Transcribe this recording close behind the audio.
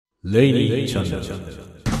レイニーチャンネル。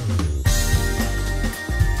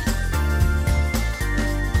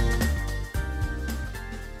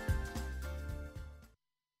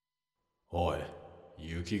おい、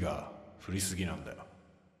雪が降りすぎなんだよ。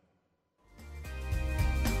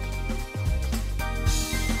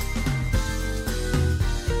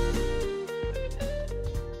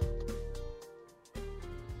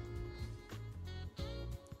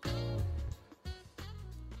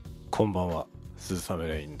こんばんは、鈴雨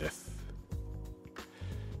レインです。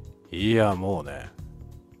いや、もうね、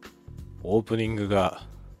オープニングが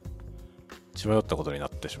血迷ったことになっ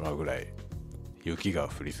てしまうぐらい雪が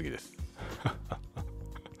降りすぎです。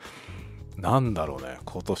なんだろうね、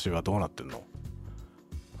今年はどうなってんの？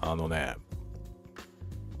昨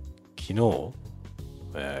日、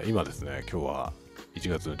今ですね、今日は1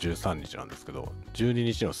月の13日なんですけど、12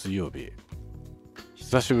日の水曜日、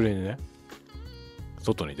久しぶりにね、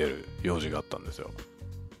外に出る用事があったんですよ。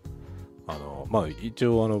一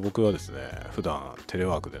応僕はですね、普段テレ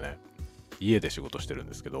ワークでね、家で仕事してるん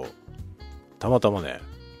ですけど、たまたまね、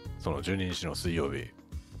その12日の水曜日、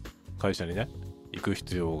会社にね、行く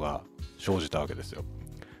必要が生じたわけですよ。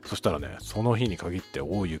そしたらね、その日に限って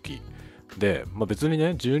大雪で、別に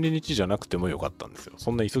ね、12日じゃなくてもよかったんですよ。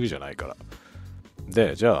そんな急ぎじゃないから。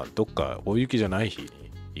で、じゃあどっか大雪じゃない日に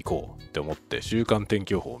行こうって思って週間天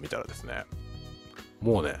気予報を見たらですね、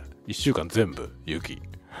もうね、1週間全部雪。い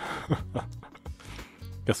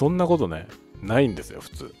や、そんなことね、ないんですよ、普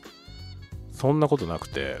通。そんなことなく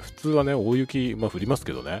て、普通はね、大雪、降ります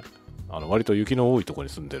けどね、割と雪の多いところ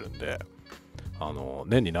に住んでるんで、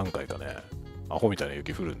年に何回かね、アホみたいな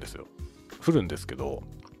雪降るんですよ。降るんですけど、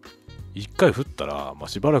一回降ったら、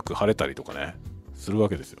しばらく晴れたりとかね、するわ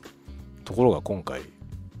けですよ。ところが今回、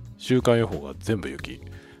週間予報が全部雪。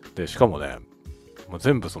で、しかもね、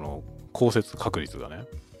全部その降雪確率がね、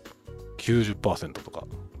90% とか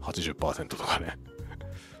 80% とかね、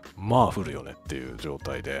降るよねっていう状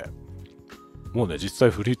態で、もうね、実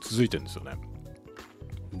際降り続いてるんですよね。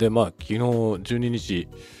で、昨日12日、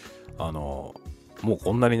もう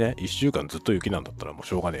こんなにね、1週間ずっと雪なんだったらもう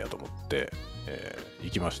しょうがねえやと思って、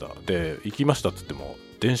行きました。で、行きましたっつっても、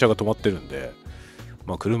電車が止まってるんで、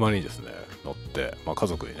車にですね、乗って、家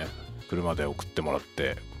族にね、車で送ってもらっ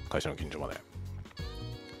て、会社の近所まで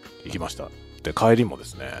行きました。で、帰りもで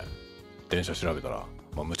すね、電車調べたら、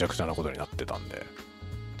むちゃくちゃなことになってたんで、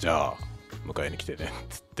じゃあ、迎えに来てね、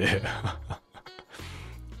つって、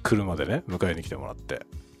車でね、迎えに来てもらって、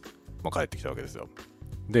帰ってきたわけですよ。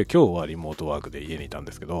で、今日はリモートワークで家にいたん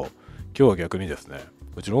ですけど、今日は逆にですね、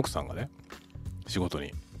うちの奥さんがね、仕事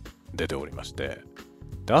に出ておりまして、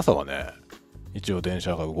で、朝はね、一応電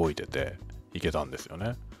車が動いてて、行けたんですよ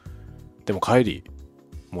ね。でも帰り、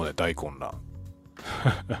もうね、大混乱。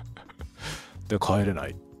で、帰れな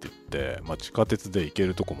いって言って、地下鉄で行け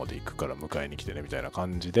るとこまで行くから迎えに来てね、みたいな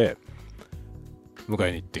感じで、迎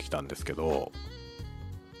えに行ってきたんですけど、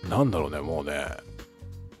なんだろうね、もうね、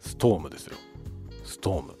ストームですよ。ス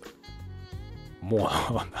トーム。もう、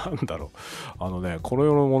なんだろう。この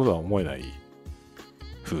世のものとは思えない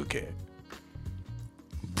風景。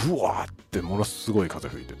ブワーってものすごい風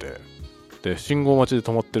吹いてて、で、信号待ちで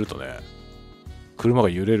止まってるとね、車が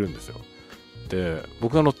揺れるんですよ。で、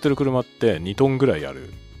僕が乗ってる車って2トンぐらいあ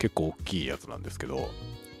る結構大きいやつなんですけど、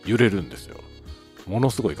揺れるんですよ。もの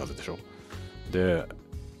すごい風でしょ。で、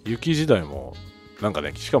雪自体もなんか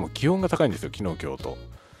ね、しかも気温が高いんですよ、昨日今日と。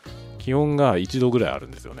気温が1度ぐらいある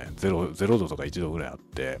んですよね。0度とか1度ぐらいあっ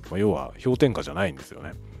て、要は氷点下じゃないんですよ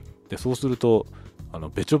ね。で、そうすると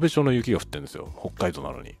べちょべちょの雪が降ってるんですよ、北海道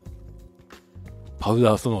なのに。パウ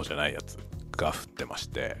ダースノーじゃないやつが降ってまし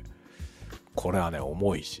て、これはね、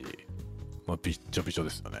重いし、びっちょびちょで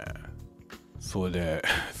すよね。それで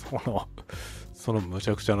そのむ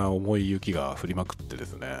ちゃくちゃな重い雪が降りまくってで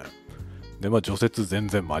すね、で、除雪全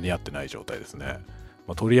然間に合ってない状態ですね。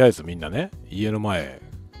とりあえずみんなね、家の前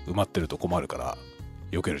埋まってると困るから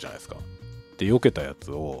避けるじゃないですか。で、避けたや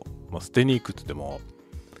つを、捨てに行くって言っても、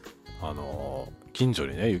近所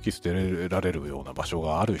にね、雪捨てられるような場所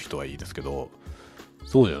がある人はいいですけど、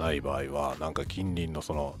そうじゃない場合は、なんか近隣の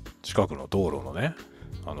その近くの道路のね、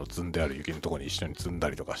積んである雪のところに一緒に積んだ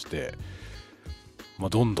りとかして、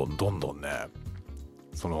どんどんね、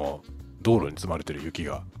その道路に積まれてる雪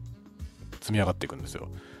が積み上がっていくんですよ。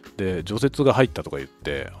で、除雪が入ったとか言っ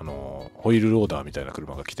て、ホイールローダーみたいな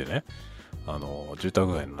車が来てね、住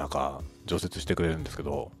宅街の中除雪してくれるんですけ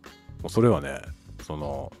ど、もうそれはね、そ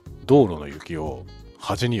の道路の雪を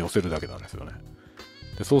端に寄せるだけなんですよね。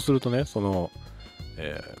で、そうするとね、その、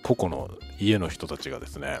個々の家の人たちがで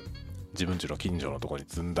すね、自分家の近所のところに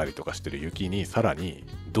積んだりとかしてる雪に、さらに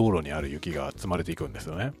道路にある雪が積まれていくんです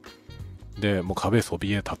よね。でもう壁そ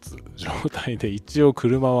びえ立つ状態で、一応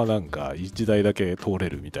車はなんか1台だけ通れ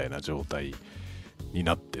るみたいな状態に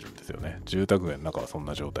なってるんですよね。住宅街の中はそん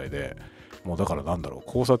な状態で、もうだからなんだろう、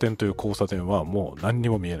交差点という交差点はもう何に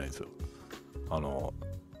も見えないんですよ。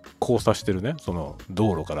交差してるね、その道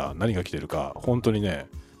路から何が来てるか本当にね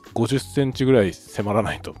50センチぐらい迫ら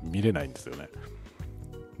ないと見れないんですよね。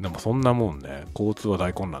でもそんなもんね、交通は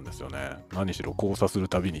大混乱ですよね。何しろ交差する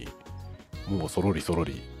たびにもうそろりそろ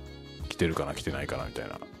り来てるかな来てないかなみたい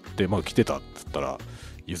な。でまあ来てたっつったら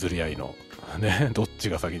譲り合いのねどっち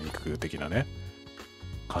が先に行く的なね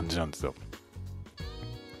感じなんですよ。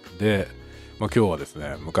で、今日はです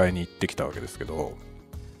ね迎えに行ってきたわけですけど、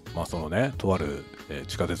そのねとある、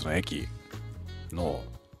地下鉄の駅の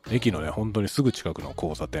ね本当にすぐ近くの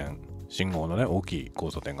交差点、信号のね大きい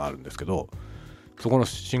交差点があるんですけど、そこの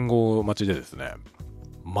信号待ちでですね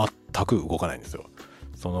全く動かないんですよ。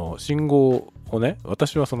その信号をね、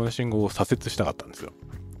私はその信号を左折したかったんですよ。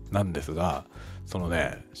なんですが、その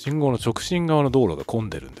ね信号の直進側の道路が混ん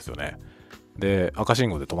でるんですよね。で赤信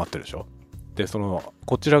号で止まってるでしょ。でその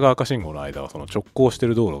こちらが赤信号の間はその直行して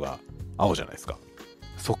る道路が青じゃないですか。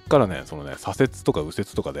そっからねそのね左折とか右折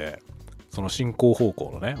とかでその進行方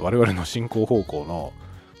向のね、我々の進行方向の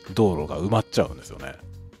道路が埋まっちゃうんですよね。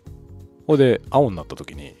ここで青になった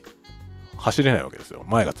時に走れないわけですよ、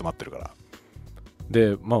前が詰まってるから。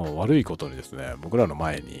で悪いことにですね、僕らの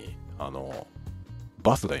前に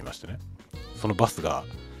バスがいましてね、そのバスが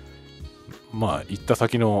行った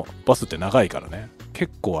先のバスって長いからね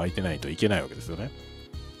結構空いてないといけないわけですよね。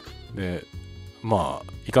で行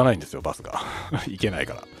かないんですよバスが行けない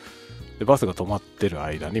から。でバスが止まってる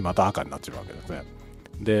間にまた赤になっちゃうわけですね。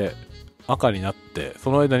で赤になって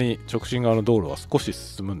その間に直進側の道路は少し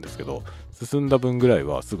進むんですけど、進んだ分ぐらい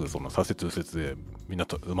はすぐその左折右折でみんな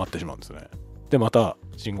と埋まってしまうんですね。でまた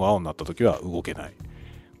信号青になった時は動けない、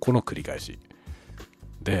この繰り返し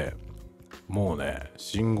で、もうね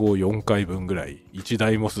信号4回分ぐらい1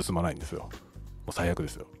台も進まないんですよ。もう最悪で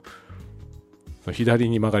すよ。左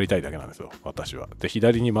に曲がりたいだけなんですよ私は。で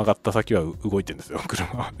左に曲がった先は動いてるんですよ車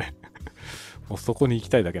はねもうそこに行き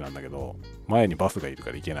たいだけなんだけど、前にバスがいるか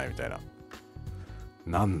ら行けないみたいな、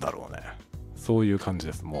なんだろうね、そういう感じ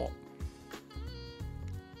です。も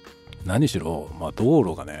う何しろ道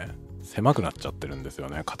路がね狭くなっちゃってるんですよ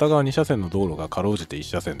ね。片側2車線の道路がかろうじて1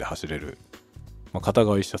車線で走れる、片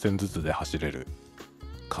側1車線ずつで走れる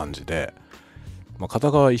感じで、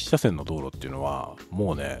片側1車線の道路っていうのは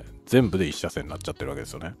もうね全部で1車線になっちゃってるわけで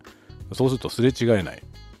すよね。そうするとすれ違えな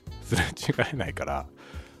いから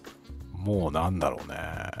もうなんだろうね、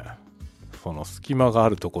その隙間があ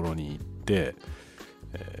るところに行って、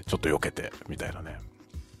ちょっと避けてみたいなね、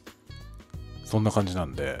そんな感じな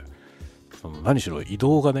んで、その何しろ移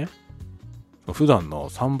動がね普段の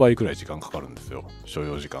3倍くらい時間かかるんですよ、所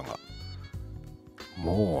要時間が。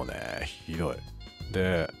もうねひどい。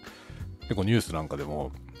で結構ニュースなんかで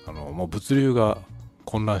ももう物流が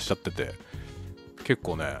混乱しちゃってて、結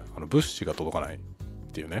構ね物資が届かないっ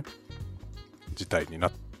ていうね事態にな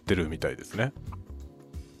ってるみたいですね。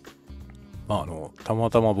たま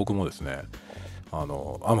たま僕もですね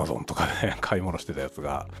Amazon とかで、ね、買い物してたやつ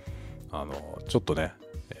がちょっとね、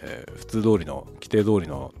普通通りの規定通り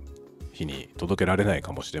の日に届けられない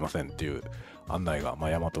かもしれませんっていう案内が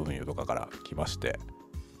ヤマト運輸とかから来まして、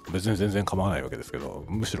別に全然構わないわけですけど、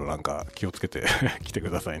むしろなんか気をつけて来てく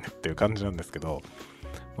ださいねっていう感じなんですけど、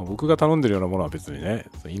僕が頼んでるようなものは別にね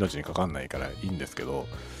命にかかんないからいいんですけど、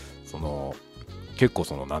結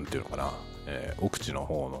構なんていうのかな、奥地の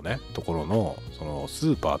方のねところのそのス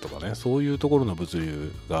ーパーとかね、そういうところの物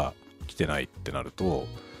流が来てないってなると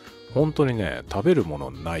本当にね食べるも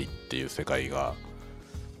のないっていう世界が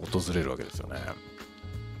訪れるわけですよね。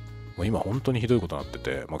もう今本当にひどいことになって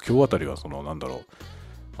て、今日あたりは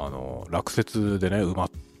落雪でね埋まっ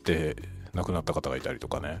て亡くなった方がいたりと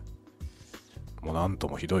かね、もうなんと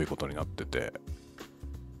もひどいことになってて、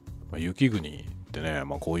雪国ってね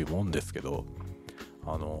こういうもんですけど、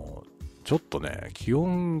ちょっとね気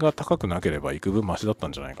温が高くなければ幾分マシだった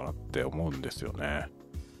んじゃないかなって思うんですよね。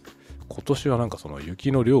今年はその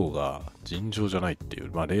雪の量が尋常じゃないってい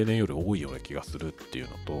う、例年より多いような気がするっていう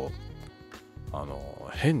のと、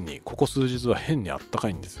変にここ数日は変にあったか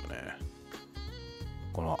いんですよね。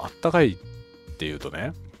このあったかいっていうと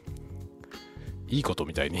ねいいこと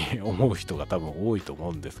みたいに思う人が多分多いと思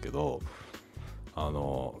うんですけど、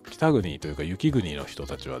北国というか雪国の人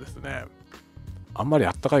たちはですね、あんまり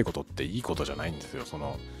あったかいことっていいことじゃないんですよ。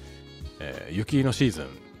雪のシーズン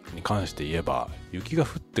に関して言えば、雪が降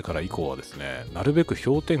ってから以降はですね、なるべく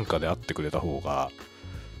氷点下であってくれた方が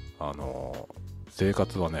生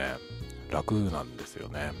活はね楽なんですよ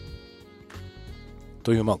ね。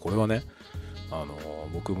というこれはね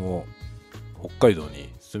僕も北海道に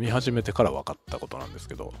住み始めてから分かったことなんです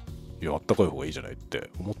けど、いやあったかい方がいいじゃないって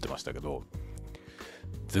思ってましたけど、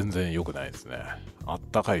全然良くないですね。あっ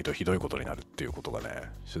たかいとひどいことになるっていうことがね、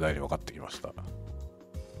次第に分かってきました。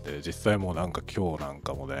で実際もうなんか今日なん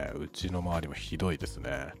かもね、うちの周りもひどいですね。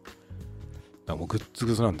なんかもうグッズ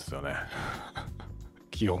グズなんですよね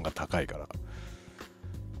気温が高いから。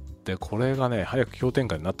でこれがね、早く氷点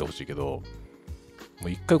下になってほしいけど、も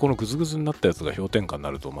う一回このグズグズになったやつが氷点下にな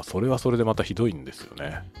ると、それはそれでまたひどいんですよ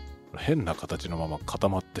ね。変な形のまま固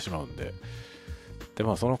まってしまうんで。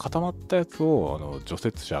でその固まったやつを除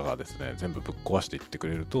雪車がですね、全部ぶっ壊していってく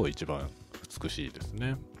れると一番美しいです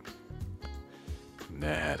ね。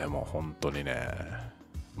ねえ、でも本当にね、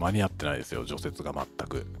間に合ってないですよ、除雪が全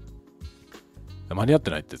く。間に合って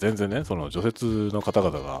ないって全然ね、その除雪の方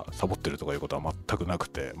々がサボってるとかいうことは全くなく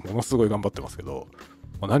て、ものすごい頑張ってますけど、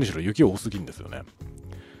何しろ雪多すぎんですよね。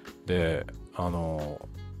で、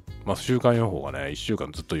週間予報がね、1週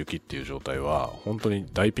間ずっと雪っていう状態は本当に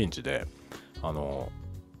大ピンチで、1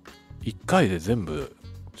回で全部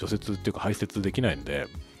除雪っていうか排雪できないんで、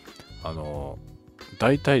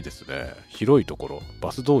大体ですね、広いところ、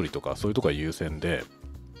バス通りとかそういうとこが優先で、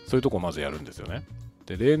そういうとこをまずやるんですよね。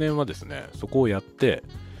で例年はですね、そこをやって、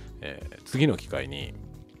次の機会に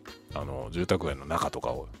住宅街の中とか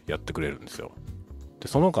をやってくれるんですよ。で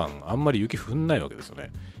その間あんまり雪降んないわけですよ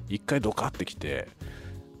ね。一回ドカってきて、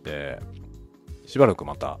でしばらく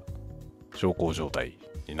また小康状態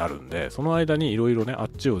になるんで、その間にいろいろね、あっ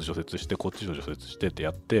ちを除雪してこっちを除雪してって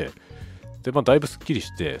やって、でだいぶすっきり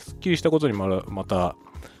したことにまた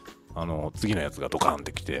次のやつがドカーンっ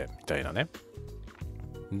てきてみたいなね。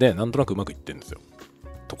でなんとなくうまくいってんですよ。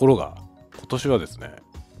ところが今年はですね、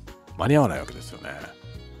間に合わないわけですよね。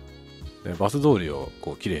でバス通りを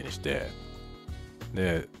こうきれいにして、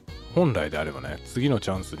で本来であればね、次のチ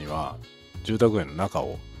ャンスには住宅街の中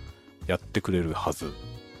をやってくれるはず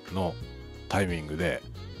のタイミングで、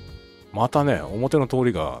またね、表の通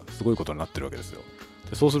りがすごいことになってるわけですよ。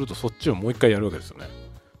でそうするとそっちをもう一回やるわけですよね。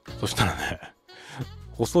そしたらね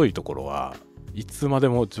細いところはいつまで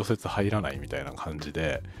も除雪入らないみたいな感じ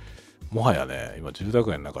で、もはやね、今住宅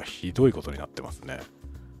街の中ひどいことになってますね。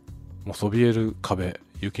もうそびえる壁、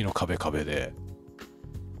雪の壁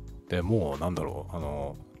でもう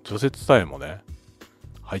除雪さえもね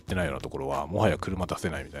入ってないようなところはもはや車出せ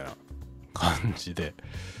ないみたいな感じで、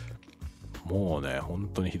もうね本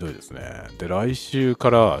当にひどいですね。で来週か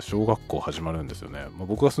ら小学校始まるんですよね。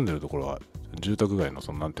僕が住んでるところは住宅街の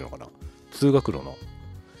なんていうのかな、通学路の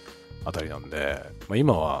あたりなんで、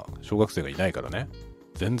今は小学生がいないからね、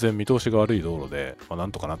全然見通しが悪い道路で、な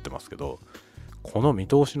んとかなってますけど、この見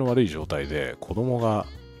通しの悪い状態で子供が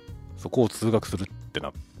そこを通学するってな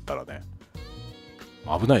ったらね、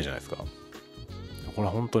危ないじゃないですか。これは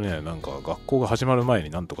本当にね、なんか学校が始まる前に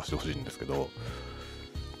なんとかしてほしいんですけど、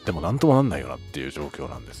でもなんともなんないよなっていう状況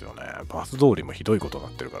なんですよね。バス通りもひどいことにな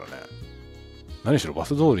ってるからね。何しろバ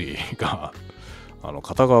ス通りが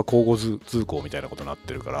片側交互通行みたいなことになっ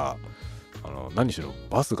てるから、何しろ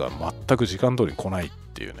バスが全く時間通りに来ないっ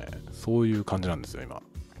ていうね、そういう感じなんですよ今。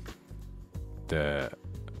で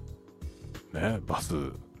ね、バス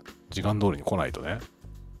時間通りに来ないとね、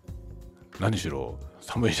何しろ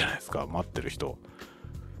寒いじゃないですか、待ってる人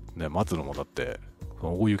ね。待つのもだって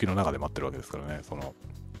大雪の中で待ってるわけですからね。その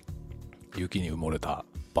雪に埋もれた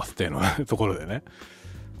バス停のところでね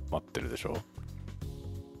待ってるでしょ。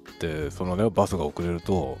でそのねバスが遅れる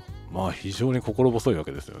と非常に心細いわ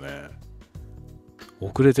けですよね。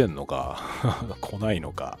遅れてんのか来ない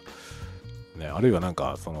のかね、あるいはなん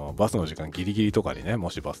かそのバスの時間ギリギリとかにね、も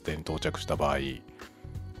しバス停に到着した場合、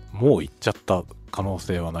もう行っちゃった可能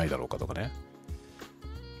性はないだろうかとかね、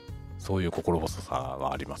そういう心細さ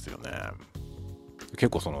はありますよね。結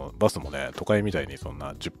構そのバスもね、都会みたいにそん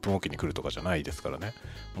な10分おきに来るとかじゃないですからね。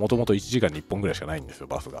もともと1時間に1本ぐらいしかないんですよ、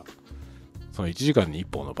バスが。その1時間に1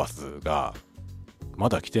本のバスがま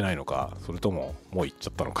だ来てないのか、それとももう行っち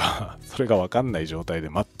ゃったのかそれが分かんない状態で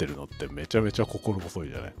待ってるのってめちゃめちゃ心細い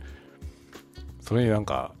じゃない。それになん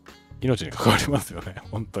か命に関わりますよね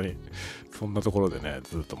本当に。そんなところでね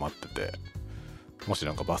ずっと待ってて、もし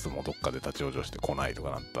なんかバスもどっかで立ち往生して来ないとか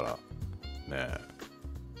なったらね、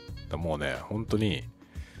もうね本当に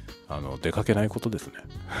出かけないことですね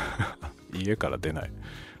家から出ない、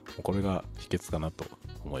これが秘訣かなと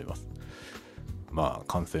思います。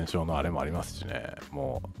感染症のあれもありますしね、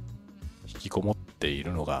もう引きこもってい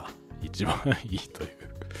るのが一番いいという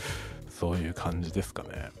そういう感じですか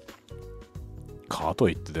ね。かと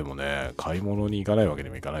いってでもね、買い物に行かないわけに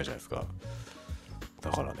もいかないじゃないですか。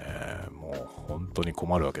だからね、もう本当に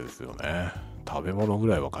困るわけですよね。食べ物ぐ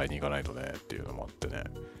らいは買いに行かないとねっていうのもあってね。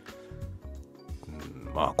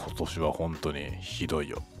まあ今年は本当にひどい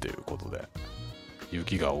よっていうことで、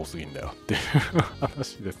雪が多すぎんだよっていう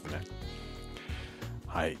話ですね。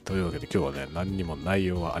はい、というわけで今日はね、何にも内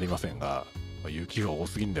容はありませんが、雪が多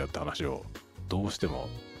すぎんだよって話をどうしても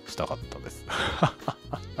したかったです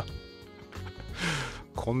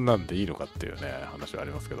こんなんでいいのかっていうね話はあ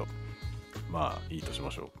りますけど、まあいいとし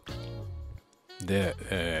ましょう。で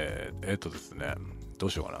ですね、ど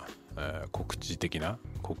うしようかな、告知って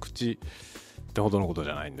ほどのことじ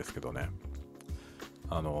ゃないんですけどね、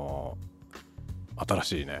新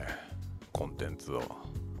しいねコンテンツを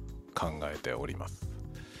考えております。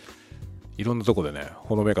いろんなとこでね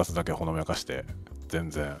ほのめかすだけほのめかして、全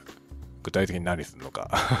然具体的に何するのか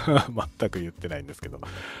全く言ってないんですけど、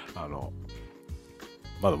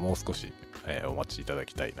まだもう少し、お待ちいただ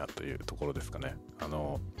きたいなというところですかね。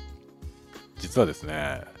実はです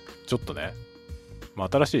ね、ちょっとね、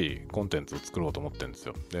新しいコンテンツを作ろうと思ってるんです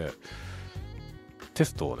よ。で、テ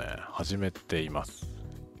ストをね始めています。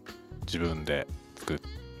自分で作っ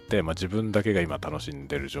て、自分だけが今楽しん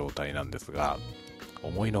でる状態なんですが、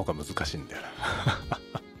思いのほか難しいんだよ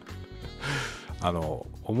な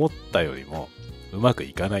思ったよりもうまく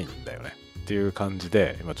いかないんだよねっていう感じ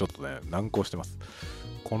で、今ちょっとね難航してます。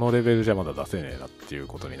このレベルじゃまだ出せねえなっていう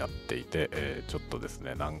ことになっていて、ちょっとです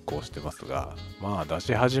ね難航してますが、出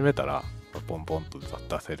し始めたらポンポンと出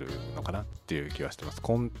せるのかなっていう気はしてます。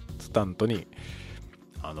コンスタントに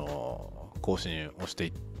更新をしてい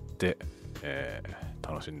って、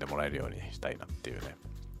楽しんでもらえるようにしたいなっていうね。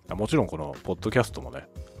もちろんこのポッドキャストもね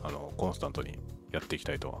コンスタントにやっていき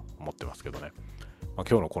たいとは思ってますけどね、今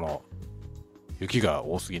日のこの雪が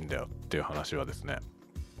多すぎんだよっていう話はですね、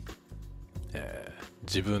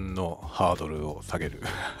自分のハードルを下げる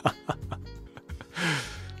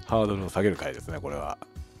ハードルを下げる回ですね。これは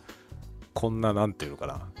こんななんていうのか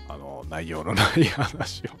な、内容のない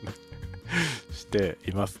話をねして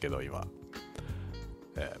いますけど今、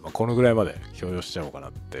このぐらいまで許容しちゃおうかな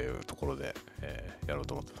っていうところで、やろう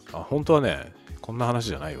と思ってます。本当はねこんな話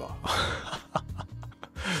じゃないわ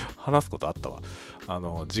話すことあったわ。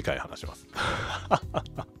次回話します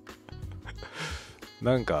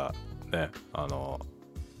なんかね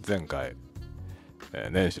前回、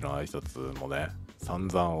年始の挨拶もね散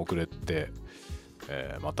々遅れて、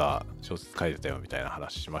また小説書いてたよみたいな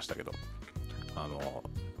話しましたけど、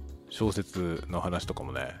小説の話とか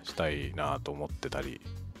もねしたいなと思ってたり、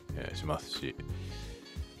しますし、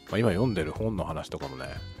今読んでる本の話とかもね、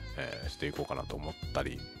していこうかなと思った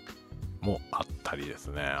りもあったりです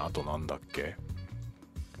ね。あとなんだっけ、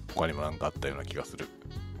他にもなんかあったような気がする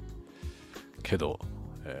けど、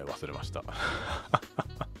忘れました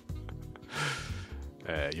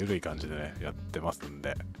ゆるい感じでねやってますん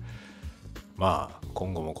で、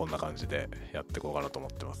今後もこんな感じでやっていこうかなと思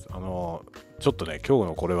ってます。ちょっとね今日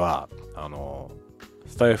のこれは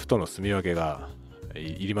スタイフとの住み分けが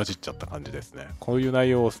入り混じっちゃった感じですね。こういう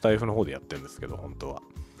内容をスタイフの方でやってるんですけど、本当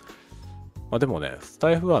はでもねス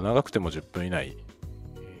タイフは長くても10分以内、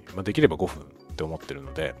できれば5分って思ってる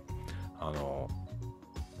ので、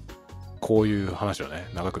こういう話はね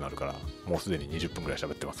長くなるから、もうすでに20分ぐらい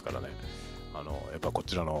喋ってますからね、やっぱこ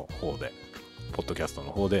ちらの方でポッドキャスト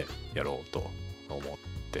の方でやろうと思っ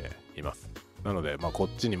ています。なのでこっ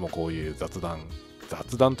ちにもこういう雑談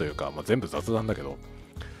というか、全部雑談だけど、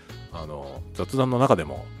雑談の中で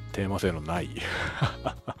もテーマ性のない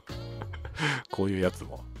こういうやつ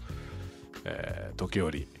も、時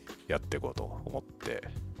折やっていこうと思って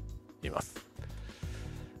います。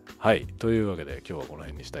はい、というわけで今日はこの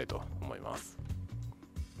辺にしたいと思います。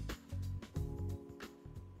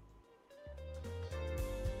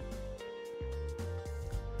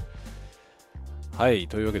はい、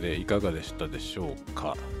というわけでいかがでしたでしょう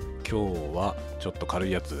か。今日はちょっと軽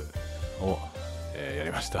いやつを、や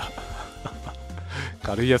りました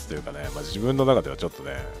軽いやつというかね、自分の中ではちょっと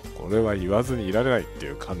ねこれは言わずにいられないって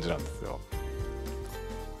いう感じなんですよ。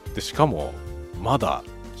でしかもまだ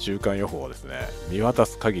週間予報はですね、見渡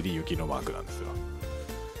す限り雪のマークなんですよ。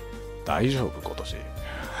大丈夫今年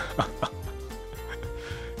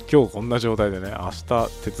今日こんな状態でね、明日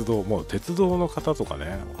鉄道の方とか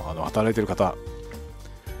ね、働いてる方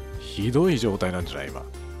ひどい状態なんじゃない今、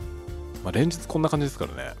連日こんな感じですか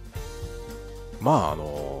らね。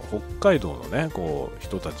北海道のね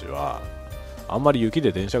人たちはあんまり雪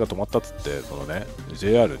で電車が止まったっつってそのね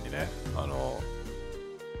JR にね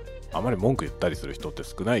あんまり文句言ったりする人って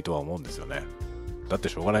少ないとは思うんですよね。だって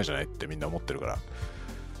しょうがないじゃないってみんな思ってるから。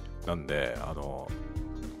なんで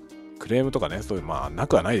クレームとかねそういうな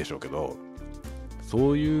くはないでしょうけど、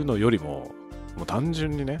そういうのよりももう単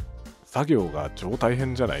純にね作業が超大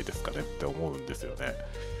変じゃないですかねって思うんですよね。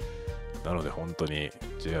なので本当に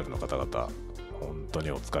JR の方々本当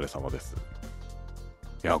にお疲れ様です。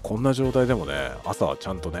いや、こんな状態でもね、朝はち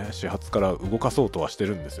ゃんとね、始発から動かそうとはして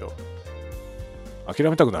るんですよ。諦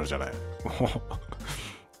めたくなるじゃない。もう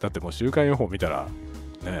だってもう週間予報見たら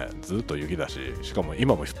ね、ずっと雪だし、しかも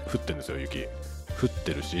今も降ってるんですよ。雪降っ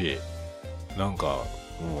てるし、なんか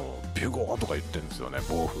もうビュゴーとか言ってるんですよね、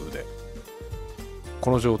暴風で。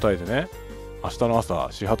この状態でね、明日の朝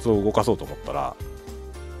始発を動かそうと思ったら、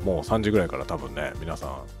もう3時ぐらいから多分ね、皆さ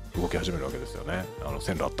ん動き始めるわけですよね。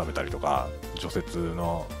線路温めたりとか、除雪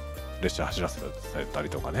の列車走らせたり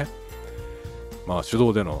とかね、まあ手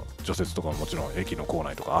動での除雪とかももちろん駅の構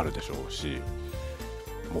内とかあるでしょうし、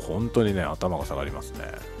もう本当にね、頭が下がりますね。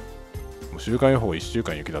もう週間予報1週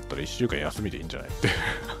間雪だったら1週間休みでいいんじゃないって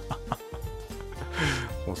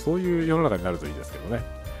もうそういう世の中になるといいですけどね。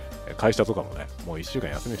会社とかもね、もう1週間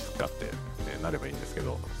休みですかって、なればいいんですけ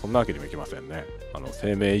ど、そんなわけにもいきませんね。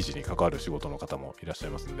生命維持に関わる仕事の方もいらっしゃい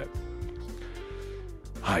ますんで。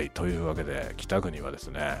はい、というわけで北国はです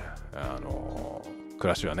ね、暮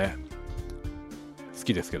らしはね好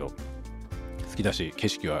きですけど、好きだし景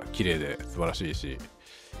色は綺麗で素晴らしいし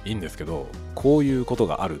いいんですけど、こういうこと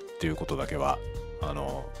があるっていうことだけは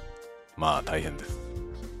まあ大変で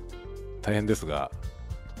すが、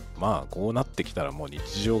まあこうなってきたらもう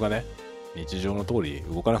日常の通り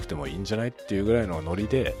動かなくてもいいんじゃないっていうぐらいのノリ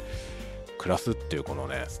で暮らすっていうこの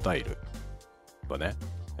ねスタイルはね、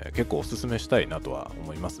結構おすすめしたいなとは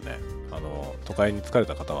思いますね。都会に疲れ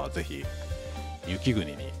た方はぜひ雪国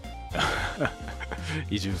に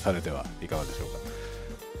移住されてはいかがでしょ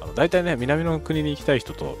うか。大体ね、南の国に行きたい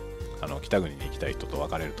人と北国に行きたい人と分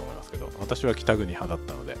かれると思いますけど、私は北国派だっ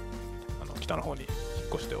たので北の方に引っ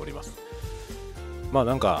越しております。まあ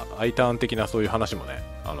なんか I ターン的なそういう話もね、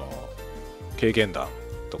経験談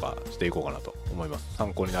とかしていこうかなと思います。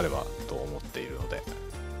参考になればと思っているので、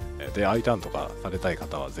で I ターンとかされたい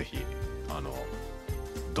方はぜひ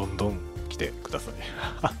どんどん来てください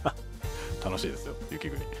楽しいですよ、雪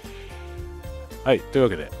国。はい、というわ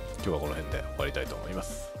けで今日はこの辺で終わりたいと思いま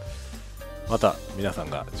す。また皆さん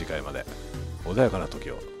が次回まで穏やかな時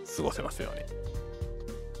を過ごせますように。